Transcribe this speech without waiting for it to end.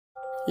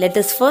Let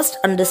us first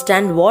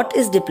understand what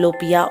is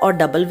diplopia or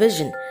double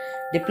vision.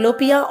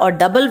 Diplopia or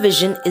double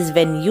vision is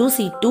when you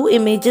see two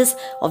images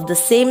of the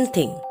same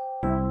thing.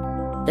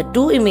 The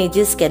two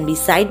images can be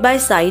side by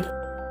side,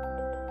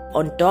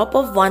 on top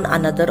of one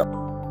another,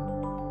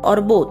 or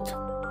both.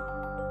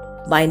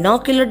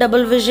 Binocular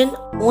double vision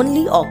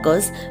only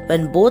occurs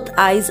when both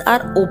eyes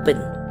are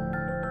open.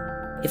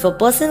 If a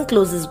person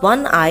closes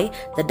one eye,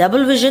 the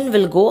double vision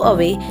will go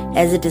away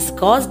as it is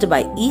caused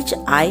by each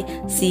eye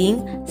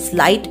seeing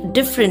slight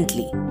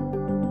differently.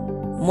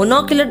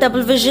 Monocular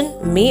double vision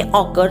may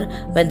occur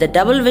when the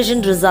double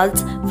vision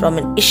results from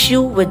an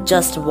issue with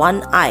just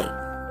one eye.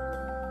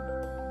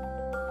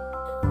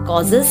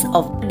 Causes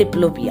of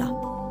diplopia.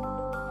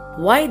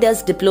 Why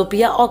does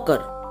diplopia occur?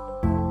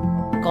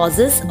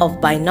 Causes of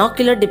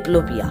binocular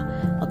diplopia.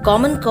 A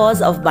common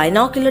cause of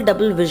binocular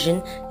double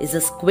vision is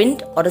a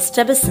squint or a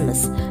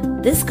strabismus.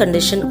 This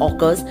condition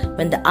occurs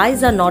when the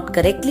eyes are not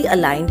correctly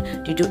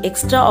aligned due to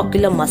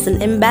extraocular muscle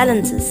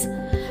imbalances.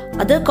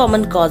 Other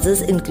common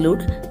causes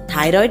include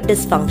thyroid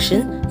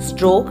dysfunction,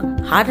 stroke,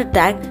 heart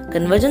attack,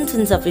 convergence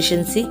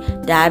insufficiency,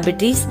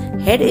 diabetes,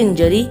 head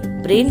injury,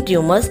 brain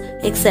tumors,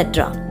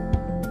 etc.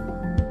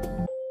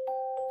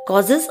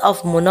 Causes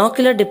of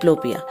monocular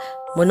diplopia.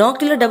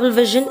 Monocular double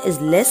vision is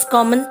less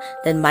common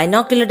than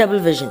binocular double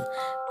vision.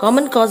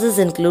 Common causes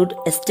include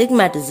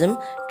astigmatism,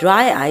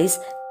 dry eyes,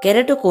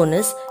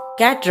 keratoconus,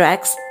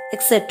 cataracts,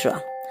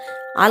 etc.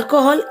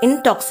 Alcohol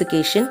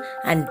intoxication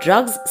and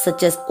drugs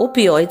such as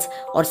opioids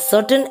or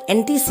certain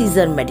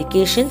anti-seizure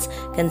medications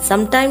can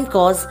sometimes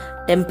cause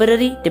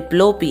temporary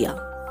diplopia.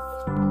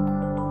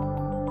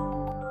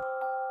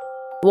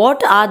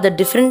 What are the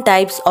different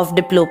types of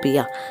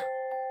diplopia?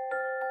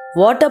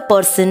 What a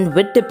person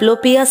with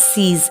diplopia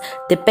sees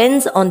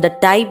depends on the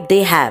type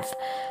they have.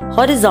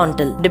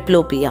 Horizontal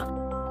diplopia.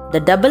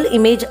 The double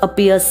image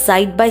appears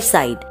side by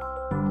side.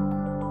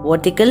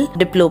 Vertical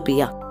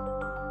diplopia.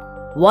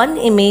 One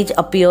image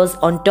appears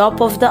on top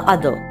of the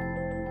other.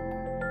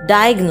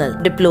 Diagonal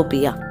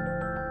diplopia.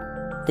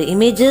 The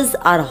images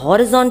are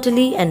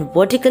horizontally and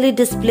vertically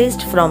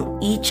displaced from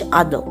each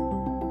other.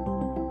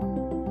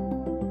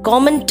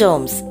 Common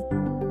terms.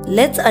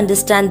 Let's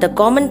understand the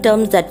common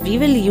terms that we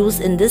will use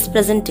in this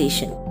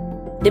presentation.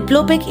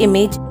 Diplopic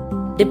image.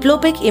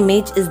 Diplopic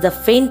image is the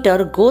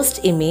fainter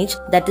ghost image,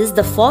 that is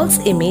the false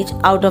image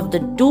out of the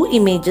two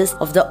images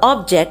of the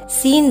object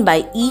seen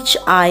by each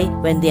eye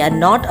when they are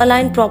not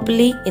aligned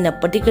properly in a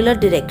particular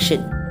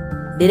direction.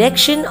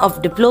 Direction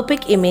of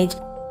diplopic image.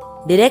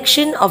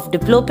 Direction of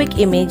diplopic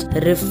image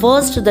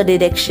refers to the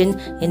direction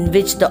in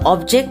which the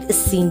object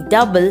is seen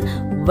double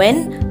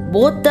when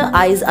both the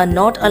eyes are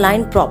not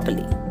aligned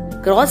properly.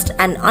 Crossed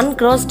and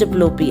uncrossed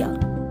diplopia.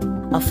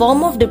 A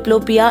form of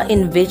diplopia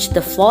in which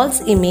the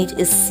false image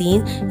is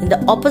seen in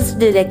the opposite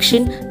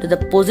direction to the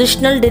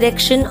positional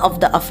direction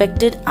of the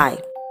affected eye.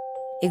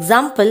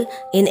 Example,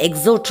 in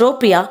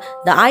exotropia,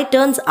 the eye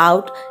turns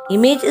out,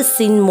 image is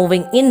seen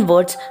moving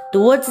inwards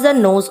towards the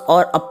nose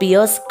or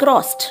appears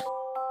crossed.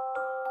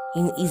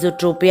 In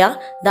esotropia,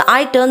 the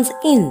eye turns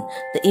in,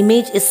 the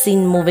image is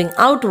seen moving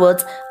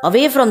outwards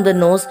away from the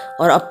nose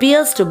or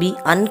appears to be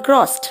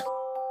uncrossed.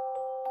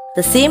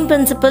 The same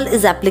principle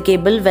is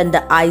applicable when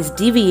the eyes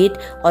deviate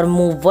or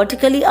move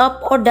vertically up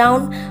or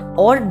down,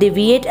 or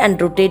deviate and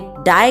rotate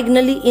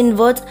diagonally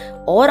inwards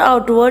or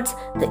outwards.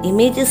 The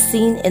image is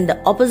seen in the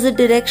opposite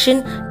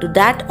direction to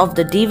that of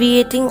the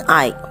deviating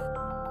eye.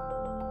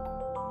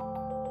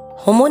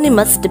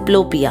 Homonymous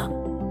diplopia.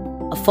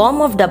 A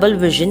form of double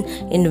vision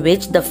in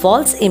which the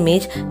false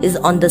image is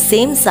on the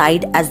same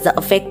side as the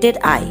affected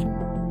eye.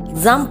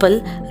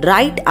 Example,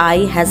 right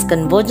eye has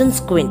convergent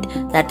squint,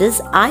 that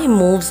is, eye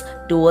moves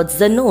towards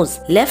the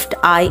nose. Left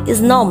eye is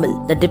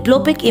normal. The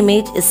diplopic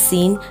image is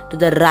seen to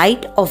the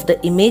right of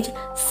the image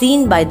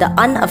seen by the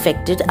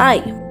unaffected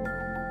eye.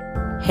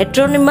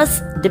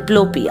 Heteronymous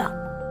diplopia.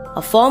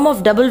 A form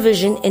of double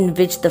vision in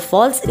which the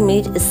false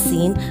image is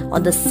seen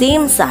on the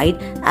same side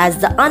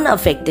as the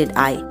unaffected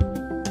eye.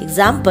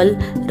 Example,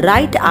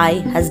 right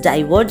eye has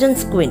divergent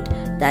squint,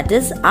 that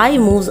is, eye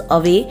moves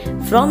away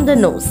from the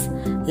nose.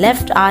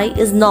 Left eye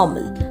is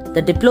normal.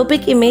 The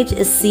diplopic image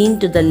is seen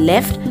to the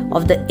left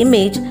of the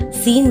image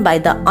seen by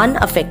the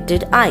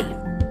unaffected eye.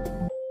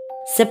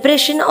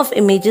 Separation of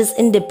images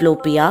in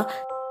diplopia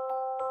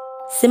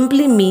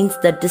simply means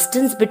the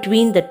distance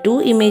between the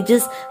two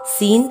images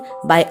seen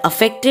by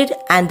affected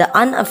and the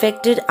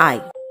unaffected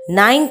eye.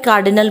 9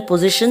 cardinal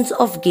positions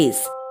of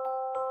gaze.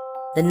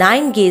 The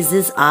 9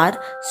 gazes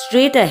are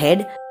straight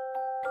ahead,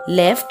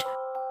 left,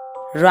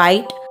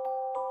 right,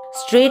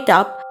 straight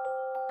up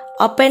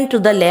and to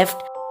the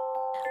left,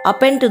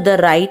 up and to the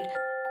right,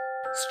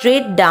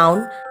 straight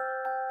down,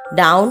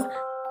 down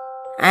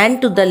and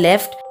to the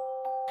left,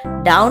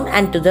 down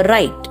and to the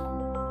right.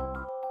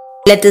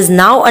 Let us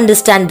now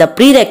understand the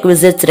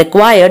prerequisites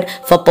required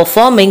for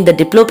performing the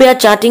diplopia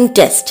charting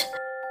test.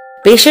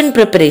 Patient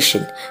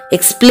preparation.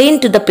 Explain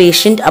to the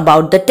patient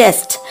about the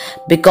test,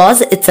 because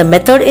it's a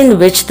method in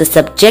which the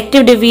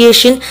subjective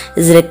deviation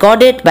is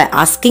recorded by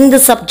asking the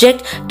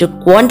subject to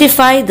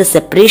quantify the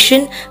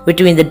separation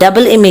between the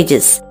double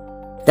images.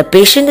 The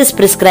patient is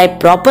prescribed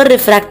proper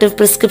refractive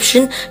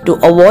prescription to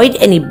avoid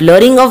any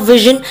blurring of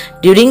vision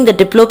during the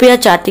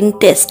diplopia charting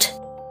test.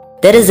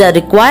 There is a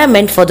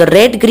requirement for the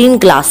red-green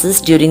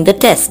glasses during the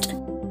test.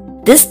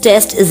 This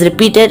test is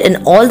repeated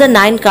in all the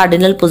 9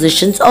 cardinal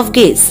positions of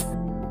gaze.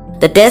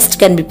 The test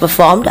can be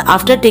performed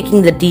after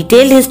taking the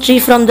detailed history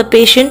from the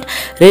patient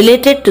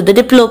related to the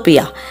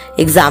diplopia.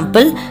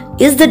 Example,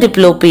 is the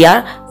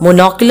diplopia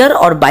monocular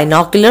or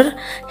binocular?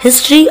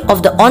 History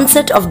of the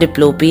onset of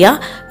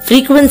diplopia,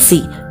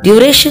 frequency,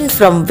 duration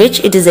from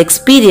which it is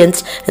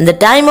experienced, and the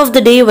time of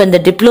the day when the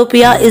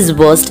diplopia is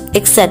worst,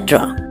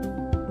 etc.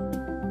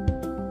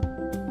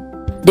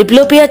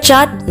 Diplopia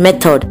chart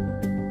method.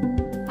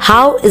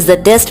 How is the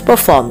test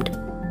performed?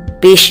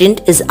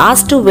 Patient is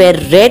asked to wear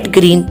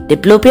red-green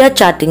diplopia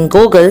charting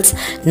goggles,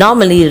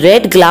 normally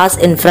red glass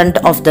in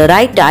front of the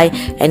right eye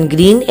and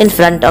green in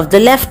front of the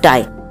left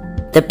eye.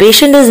 The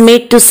patient is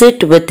made to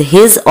sit with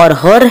his or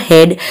her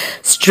head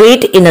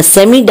straight in a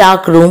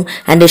semi-dark room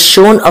and is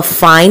shown a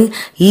fine,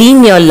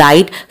 linear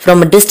light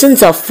from a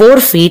distance of 4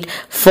 feet,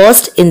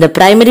 first in the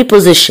primary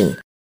position.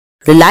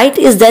 The light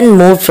is then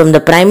moved from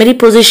the primary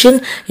position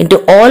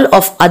into all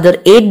of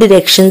other 8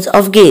 directions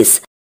of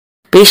gaze.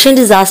 Patient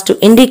is asked to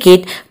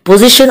indicate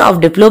position of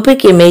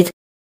diplopic image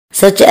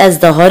such as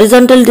the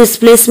horizontal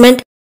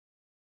displacement,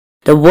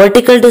 the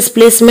vertical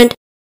displacement,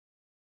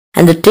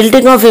 and the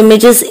tilting of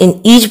images in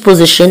each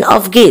position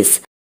of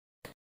gaze.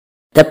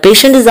 The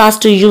patient is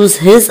asked to use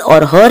his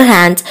or her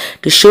hands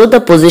to show the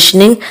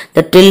positioning,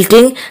 the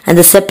tilting, and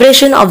the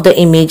separation of the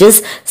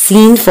images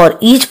seen for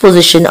each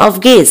position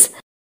of gaze.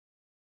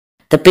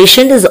 The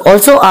patient is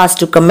also asked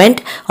to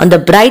comment on the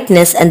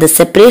brightness and the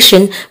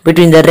separation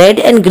between the red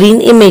and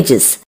green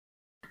images.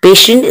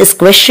 Patient is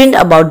questioned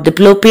about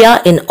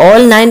diplopia in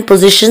all 9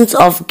 positions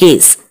of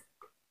gaze.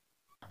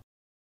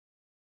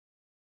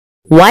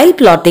 While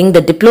plotting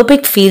the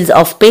diplopic fields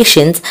of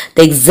patients,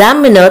 the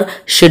examiner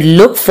should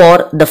look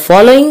for the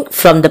following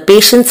from the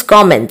patient's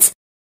comments: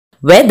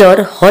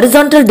 whether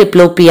horizontal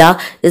diplopia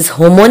is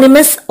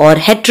homonymous or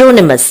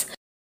heteronymous,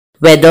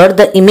 whether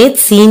the image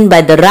seen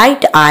by the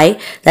right eye,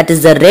 that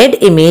is the red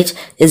image,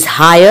 is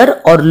higher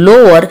or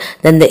lower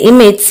than the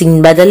image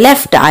seen by the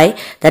left eye,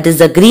 that is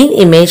the green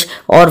image,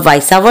 or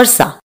vice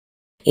versa.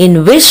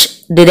 In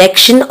which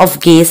direction of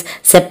gaze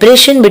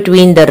separation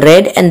between the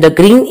red and the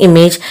green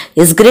image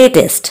is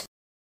greatest,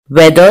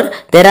 whether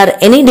there are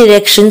any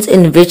directions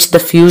in which the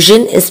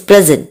fusion is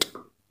present.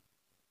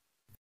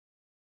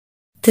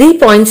 3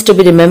 points to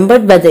be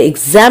remembered by the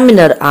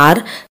examiner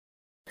are: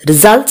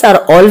 results are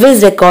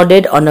always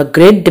recorded on a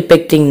grid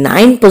depicting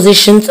 9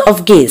 positions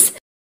of gaze.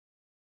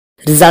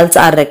 Results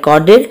are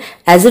recorded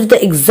as if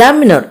the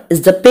examiner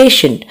is the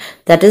patient,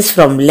 that is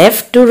from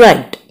left to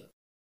right.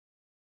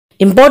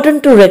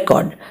 Important to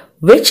record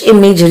which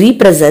image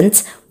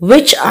represents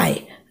which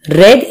eye.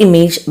 Red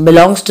image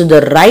belongs to the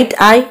right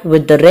eye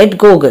with the red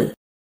goggle.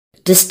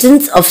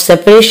 Distance of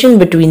separation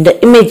between the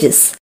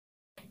images.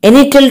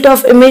 Any tilt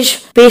of image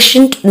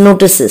patient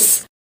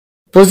notices.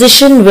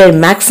 Position where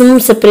maximum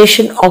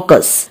separation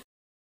occurs.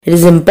 It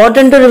is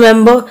important to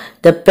remember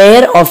the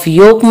pair of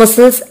yoke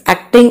muscles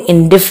acting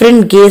in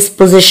different gaze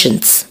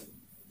positions.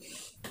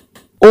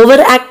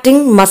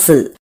 Overacting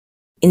muscle.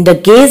 In the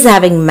gaze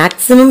having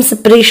maximum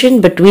separation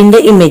between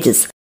the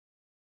images.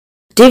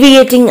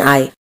 Deviating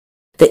eye.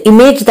 The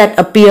image that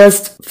appears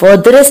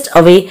furthest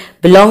away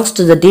belongs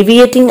to the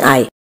deviating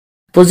eye.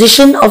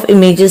 Position of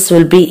images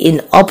will be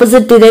in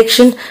opposite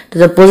direction to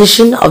the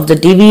position of the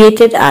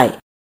deviated eye.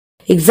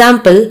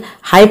 Example,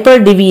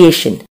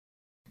 hyperdeviation.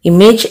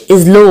 Image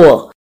is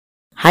lower.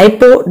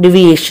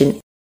 Hypodeviation.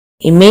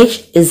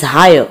 Image is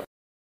higher.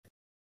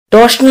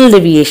 Torsional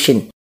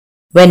deviation.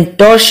 When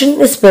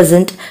torsion is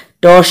present,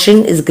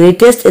 torsion is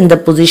greatest in the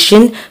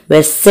position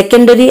where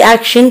secondary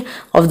action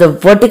of the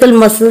vertical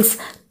muscles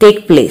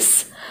take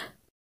place.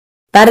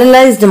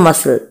 Paralyzed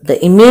muscle. The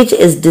image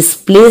is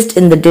displaced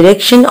in the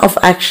direction of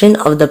action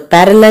of the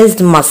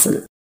paralyzed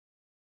muscle.